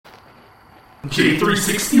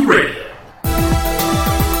J360 Radio.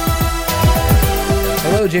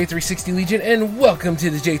 Hello, J360 Legion, and welcome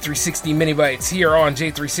to the J360 Mini Bites here on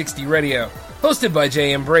J360 Radio, hosted by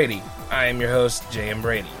J.M. Brady. I am your host, J.M.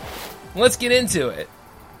 Brady. Let's get into it.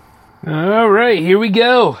 All right, here we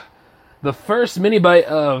go. The first Mini Bite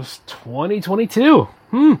of 2022.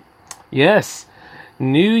 Yes.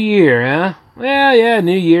 New year, huh? Yeah,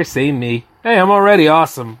 new year, same me. Hey, I'm already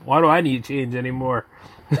awesome. Why do I need to change anymore?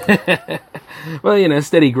 Well,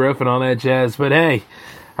 steady growth and all that jazz. But hey,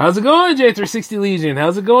 how's it going, J360 Legion?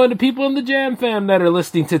 How's it going to people in the Jam Fam that are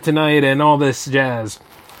listening to tonight and all this jazz?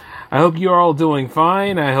 I hope you're all doing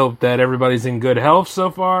fine. I hope that everybody's in good health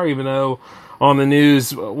so far, even though on the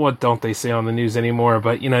news, what don't they say on the news anymore?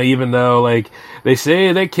 But, even though, they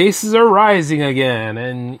say that cases are rising again.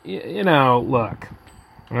 And, look,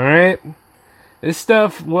 all right? This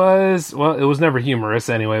stuff was, well, it was never humorous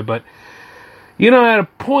anyway, but, at a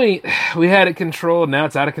point, we had it controlled, now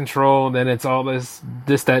it's out of control, and then it's all this,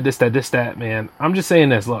 that, man. I'm just saying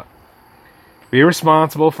this, look. Be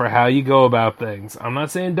responsible for how you go about things. I'm not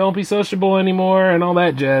saying don't be sociable anymore and all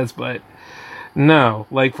that jazz, but no,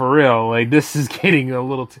 for real, this is getting a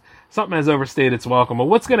little, something has overstayed its welcome. But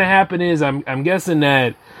what's going to happen is, I'm guessing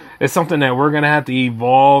that it's something that we're going to have to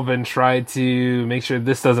evolve and try to make sure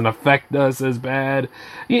this doesn't affect us as bad.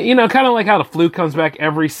 Kind of like how the flu comes back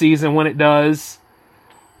every season when it does.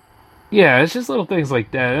 Yeah, it's just little things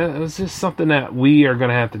like that. It's just something that we are going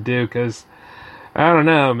to have to do, because I don't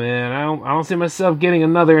know, man. I don't see myself getting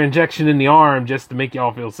another injection in the arm just to make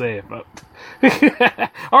y'all feel safe. But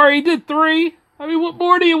already did 3. I mean, what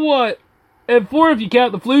more do you want? And 4 if you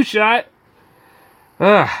count the flu shot.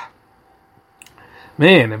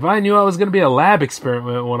 Man, if I knew I was going to be a lab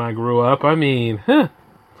experiment when I grew up, I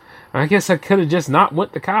guess I could have just not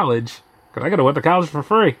went to college. Because I could have went to college for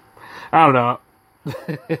free. I don't know.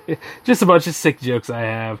 Just a bunch of sick jokes I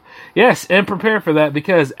have. Yes, and prepare for that,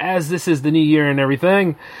 because as this is the new year and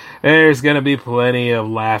everything, there's going to be plenty of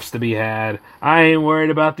laughs to be had. I ain't worried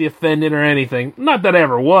about the offended or anything. Not that I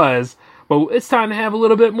ever was, but it's time to have a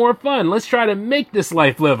little bit more fun. Let's try to make this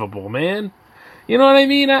life livable, man. You know what I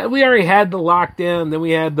mean? We already had the lockdown, then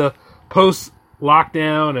we had the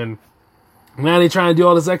post-lockdown, and now they're trying to do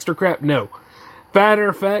all this extra crap. No. Matter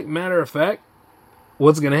of fact,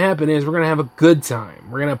 what's going to happen is we're going to have a good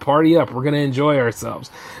time. We're going to party up. We're going to enjoy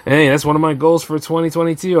ourselves. Hey, that's one of my goals for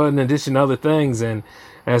 2022, in addition to other things. And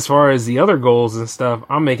as far as the other goals and stuff,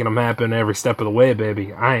 I'm making them happen every step of the way,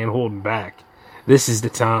 baby. I ain't holding back. This is the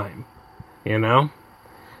time,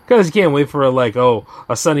 Because you can't wait for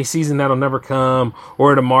a sunny season that'll never come,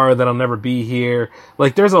 or tomorrow that'll never be here.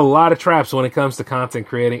 There's a lot of traps when it comes to content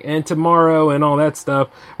creating, and tomorrow and all that stuff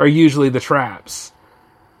are usually the traps.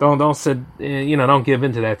 Don't sit, don't give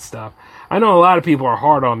into that stuff. I know a lot of people are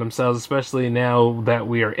hard on themselves, especially now that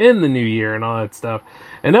we are in the new year and all that stuff,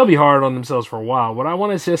 and they'll be hard on themselves for a while. What I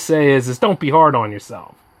want to just say is don't be hard on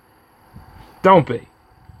yourself. Don't be.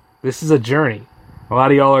 This is a journey. A lot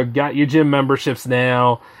of y'all are got your gym memberships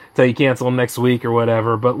now till you cancel them next week or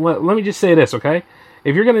whatever. But let me just say this, okay?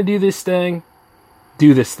 If you're going to do this thing,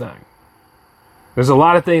 do this thing. There's a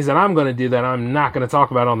lot of things that I'm going to do that I'm not going to talk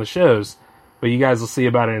about on the shows, but you guys will see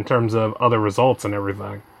about it in terms of other results and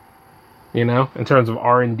everything. In terms of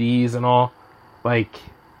R&Ds and all.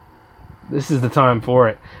 This is the time for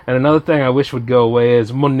it. And another thing I wish would go away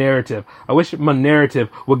is my narrative. I wish my narrative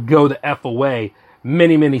would go the F away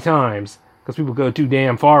many, many times, because people go too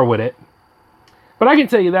damn far with it. But I can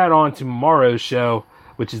tell you that on tomorrow's show,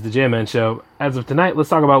 which is the Jam Man Show. As of tonight, let's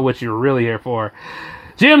talk about what you're really here for.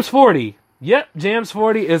 Jams 40. Yep, Jams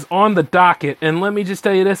 40 is on the docket. And let me just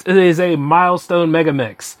tell you this, it is a milestone mega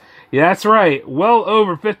mix. Yeah, that's right. Well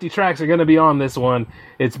over 50 tracks are going to be on this one.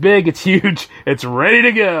 It's big, it's huge, it's ready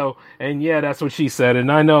to go. And yeah, that's what she said.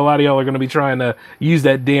 And I know a lot of y'all are going to be trying to use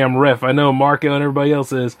that damn riff. I know Marco and everybody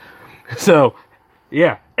else is. So,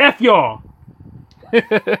 yeah, F y'all.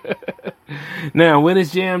 Now, when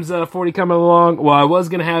is Jams 40 coming along? Well, I was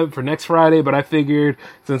going to have it for next Friday, but I figured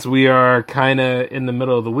since we are kind of in the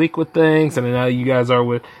middle of the week with things, and I know you guys are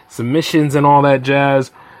with submissions and all that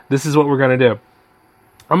jazz, this is what we're going to do.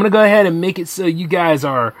 I'm going to go ahead and make it so you guys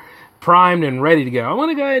are primed and ready to go. I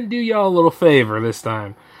want to go ahead and do y'all a little favor this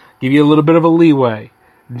time. Give you a little bit of a leeway.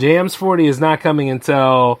 Jams 40 is not coming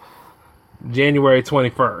until January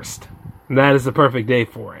 21st. And that is the perfect day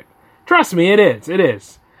for it. Trust me, it is. It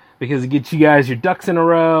is. Because it gets you guys your ducks in a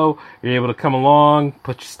row. You're able to come along,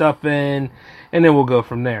 put your stuff in, and then we'll go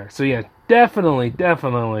from there. So yeah, definitely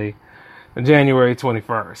January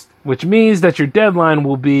 21st. Which means that your deadline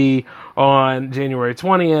will be on January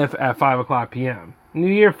 20th at 5 o'clock p.m. New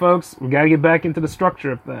year, folks. We gotta get back into the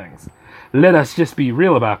structure of things. Let us just be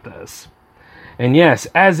real about this. And yes,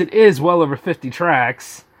 as it is well over 50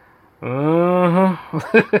 tracks, that's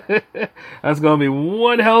gonna be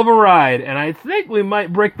one hell of a ride. And I think we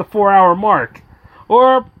might break the 4-hour mark.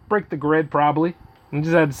 Or break the grid, probably. We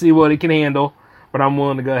just have to see what it can handle. But I'm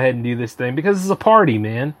willing to go ahead and do this thing because it's a party,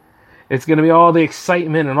 man. It's going to be all the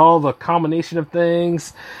excitement and all the combination of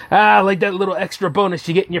things. Like that little extra bonus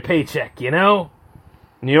you get in your paycheck, you know?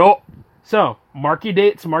 Yup. So, mark your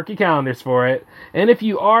dates, mark your calendars for it. And if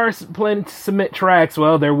you are planning to submit tracks,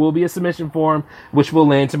 well, there will be a submission form, which will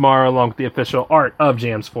land tomorrow along with the official art of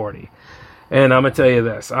Jams 40. And I'm going to tell you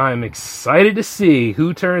this. I'm excited to see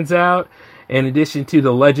who turns out, in addition to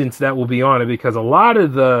the legends that will be on it, because a lot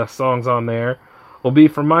of the songs on there will be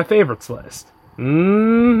from my favorites list.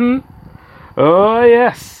 Oh,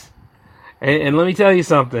 yes. And let me tell you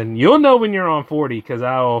something. You'll know when you're on 40, because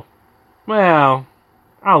I'll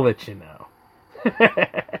let you know.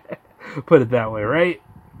 Put it that way, right?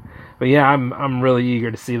 But yeah, I'm really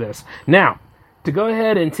eager to see this. Now, to go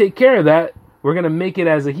ahead and take care of that, we're going to make it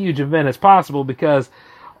as a huge event as possible, because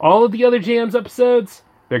all of the other Jams episodes,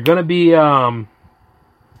 they're going to be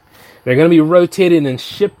rotated and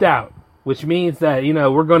shipped out. Which means that,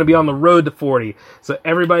 we're going to be on the road to 40. So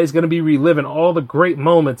everybody's going to be reliving all the great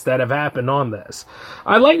moments that have happened on this.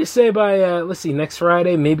 I'd like to say by, next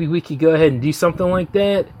Friday, maybe we could go ahead and do something like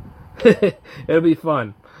that. It'll be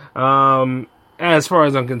fun. As far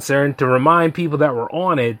as I'm concerned, to remind people that were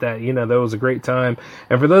on it that, that was a great time.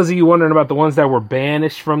 And for those of you wondering about the ones that were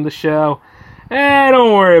banished from the show,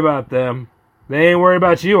 don't worry about them. They ain't worried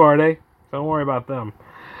about you, are they? Don't worry about them.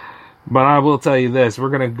 But I will tell you this,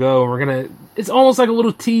 it's almost like a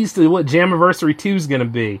little tease to what Jamiversary 2 is going to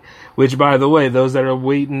be. Which, by the way, those that are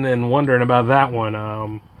waiting and wondering about that one,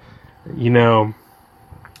 in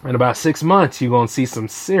about 6 months, you're going to see some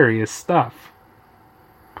serious stuff.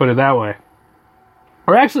 Put it that way.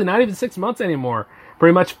 Or actually, not even 6 months anymore.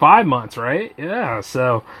 Pretty much 5 months, right? Yeah,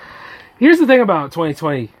 so here's the thing about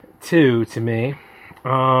 2022 to me.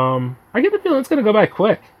 I get the feeling it's going to go by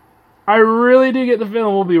quick. I really do get the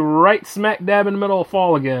feeling we'll be right smack dab in the middle of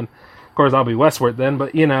fall again. Of course, I'll be westward then,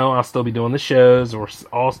 but, I'll still be doing the shows. We're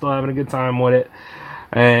all still having a good time with it.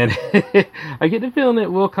 And I get the feeling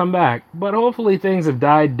it will come back. But hopefully things have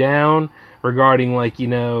died down regarding,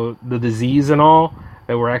 the disease and all,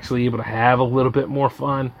 that we're actually able to have a little bit more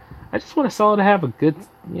fun. I just want us all to have a good,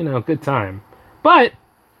 good time. But,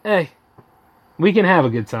 hey, we can have a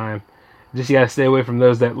good time. Just you gotta stay away from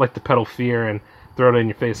those that like to peddle fear and throw it in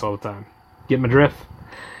your face all the time. Get my drift?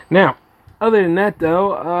 Now, other than that,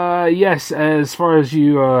 though, yes, as far as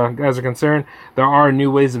you guys are concerned, there are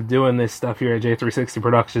new ways of doing this stuff here at J360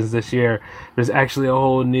 Productions this year. There's actually a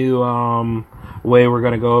whole new way we're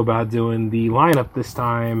going to go about doing the lineup this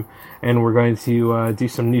time, and we're going to do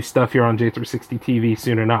some new stuff here on J360 TV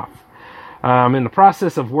soon enough. I'm in the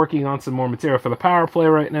process of working on some more material for the Power Play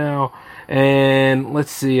right now. And let's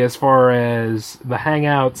see, as far as the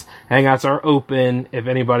Hangouts are open if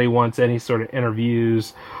anybody wants any sort of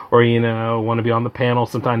interviews or, want to be on the panel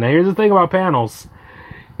sometime. Now, here's the thing about panels.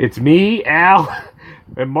 It's me, Al,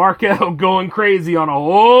 and Marco going crazy on a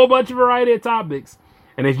whole bunch of variety of topics.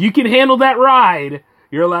 And if you can handle that ride,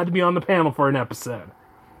 you're allowed to be on the panel for an episode.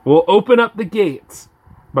 We'll open up the gates.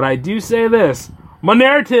 But I do say this, my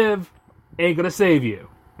narrative ain't gonna save you.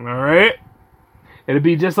 Alright? It'd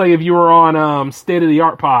be just like if you were on State of the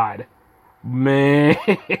Art Pod. Man.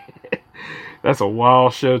 That's a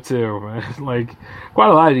wild show too, man. Quite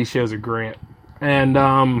a lot of these shows are great. And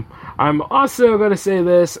I'm also gonna say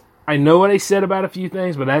this. I know what I said about a few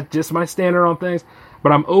things, but that's just my standard on things.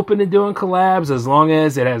 But I'm open to doing collabs as long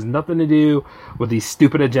as it has nothing to do with these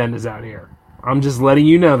stupid agendas out here. I'm just letting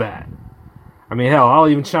you know that. I mean, hell, I'll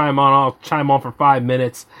even chime on. I'll chime on for 5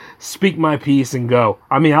 minutes, speak my piece, and go.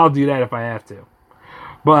 I mean, I'll do that if I have to.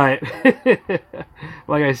 But,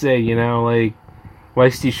 like I say,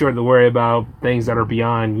 life's too short to worry about things that are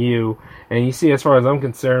beyond you. And you see, as far as I'm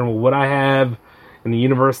concerned, with what I have in the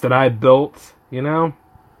universe that I built, I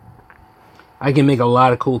can make a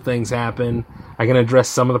lot of cool things happen. I can address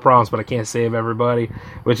some of the problems, but I can't save everybody,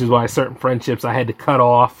 which is why certain friendships I had to cut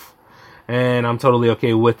off, and I'm totally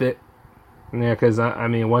okay with it. Yeah, because, I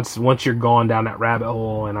mean, once you're gone down that rabbit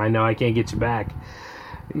hole, and I know I can't get you back,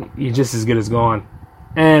 you're just as good as gone.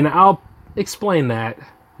 And I'll explain that,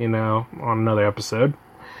 on another episode.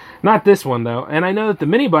 Not this one, though. And I know that the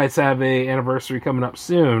Mini Bites have a anniversary coming up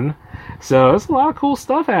soon, so there's a lot of cool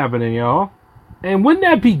stuff happening, y'all. And wouldn't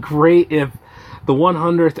that be great if the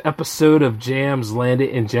 100th episode of Jams landed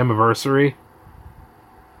in Jamiversary?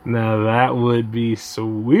 Now, that would be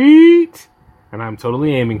sweet. and I'm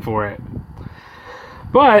totally aiming for it.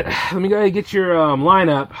 But let me go ahead and get your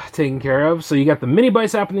lineup taken care of. So you got the mini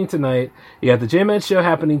bites happening tonight. You got the J-Man show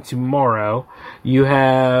happening tomorrow. You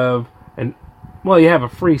have you have a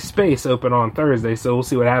free space open on Thursday, so we'll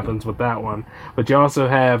see what happens with that one. But you also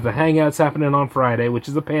have the Hangouts happening on Friday, which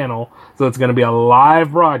is a panel, so it's going to be a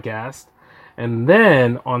live broadcast. And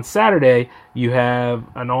then on Saturday, you have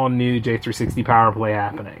an all-new J360 Power Play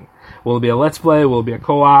happening. Will it be a Let's Play? Will it be a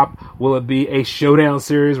co-op? Will it be a showdown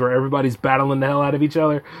series where everybody's battling the hell out of each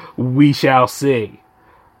other? We shall see.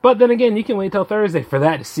 But then again, you can wait till Thursday for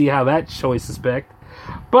that to see how that choice is picked.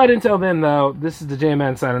 But until then, though, this is the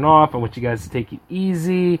J-Man signing off. I want you guys to take it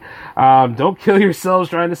easy. Don't kill yourselves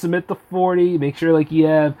trying to submit the 40. Make sure you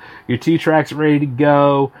have your 2 tracks ready to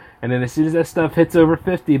go. And then as soon as that stuff hits over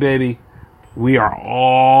 50, baby, we are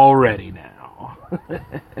all ready now.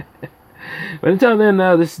 But until then,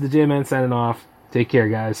 though, this is the J-Man signing off. Take care,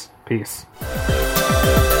 guys. Peace.